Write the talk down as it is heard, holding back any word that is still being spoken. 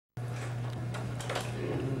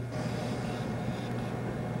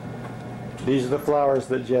These are the flowers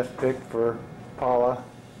that Jeff picked for Paula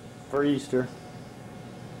for Easter.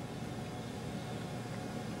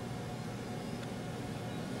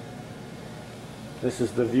 This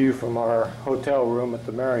is the view from our hotel room at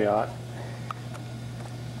the Marriott.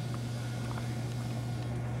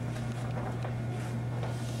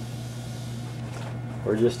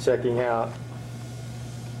 We're just checking out.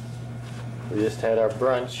 We just had our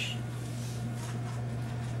brunch.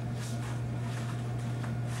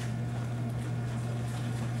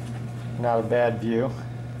 Not a bad view.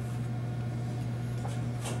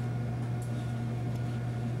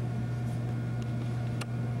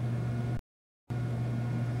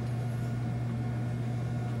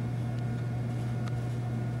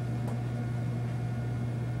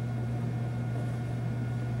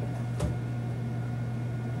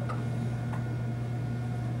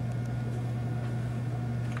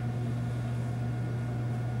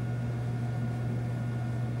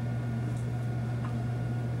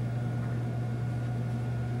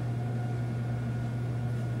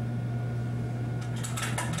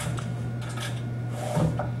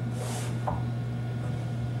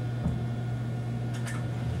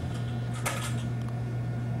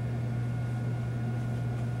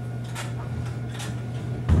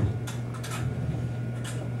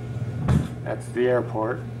 That's the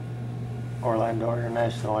airport, Orlando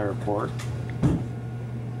International Airport.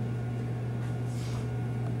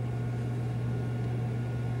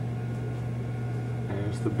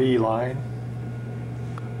 There's the B line.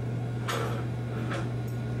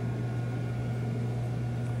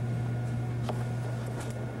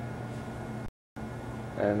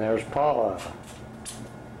 And there's Paula.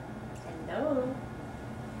 Hello.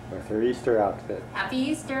 With her Easter outfit. Happy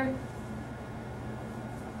Easter.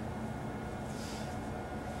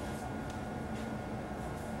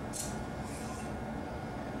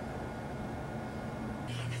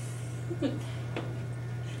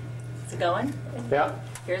 Is it going? Yeah.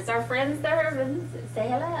 Here's our friends, the Herbins. Say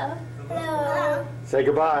hello. Hello. Say A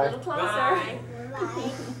goodbye. little closer.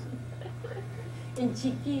 Bye. Isn't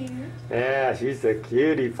she cute? Yeah, she's a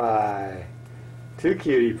cutie pie. 2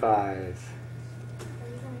 cutie pies.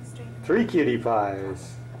 3 cutie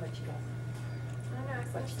pies. How about you guys? I know,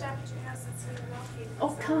 it's much stuff at your house that's really wealthy.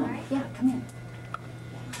 Oh, come. Right? Yeah, come in.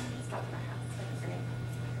 Let's stop at our house.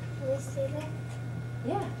 Can we stay there?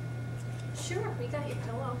 Yeah. Sure, we got your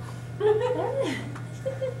pillow.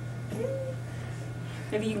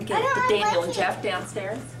 Maybe you can get Daniel and Jeff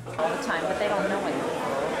downstairs all the time, but they don't know him.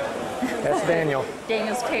 That's Daniel.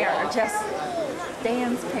 Daniel's parents, Jeff's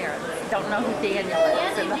Dan's parents don't know who Daniel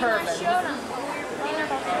is in the Herbins.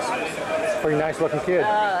 Pretty nice looking kid.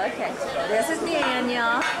 Oh, okay. This is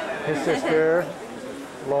Daniel. His sister,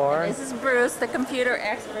 Lauren. This is Bruce, the computer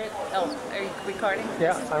expert. Oh, are you recording?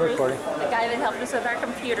 Yeah, This is I'm Bruce, recording. The guy that helped us with our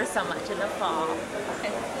computer so much in the fall.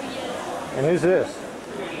 And who's this?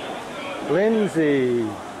 Lindsay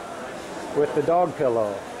with the dog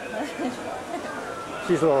pillow.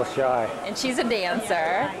 She's a little shy, And she's a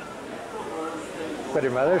dancer. but her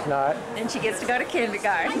mother's not. And she gets to go to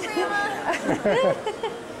kindergarten.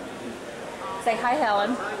 Say hi,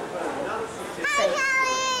 Helen. Hi,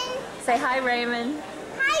 Helen. Say hi, Raymond.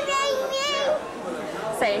 Hi,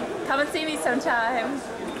 Raymond. Say, come and see me sometime.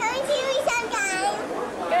 Come and see me sometime.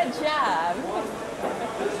 Good job.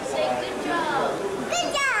 Say good job. Good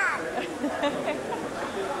job.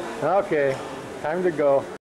 Okay, time to go.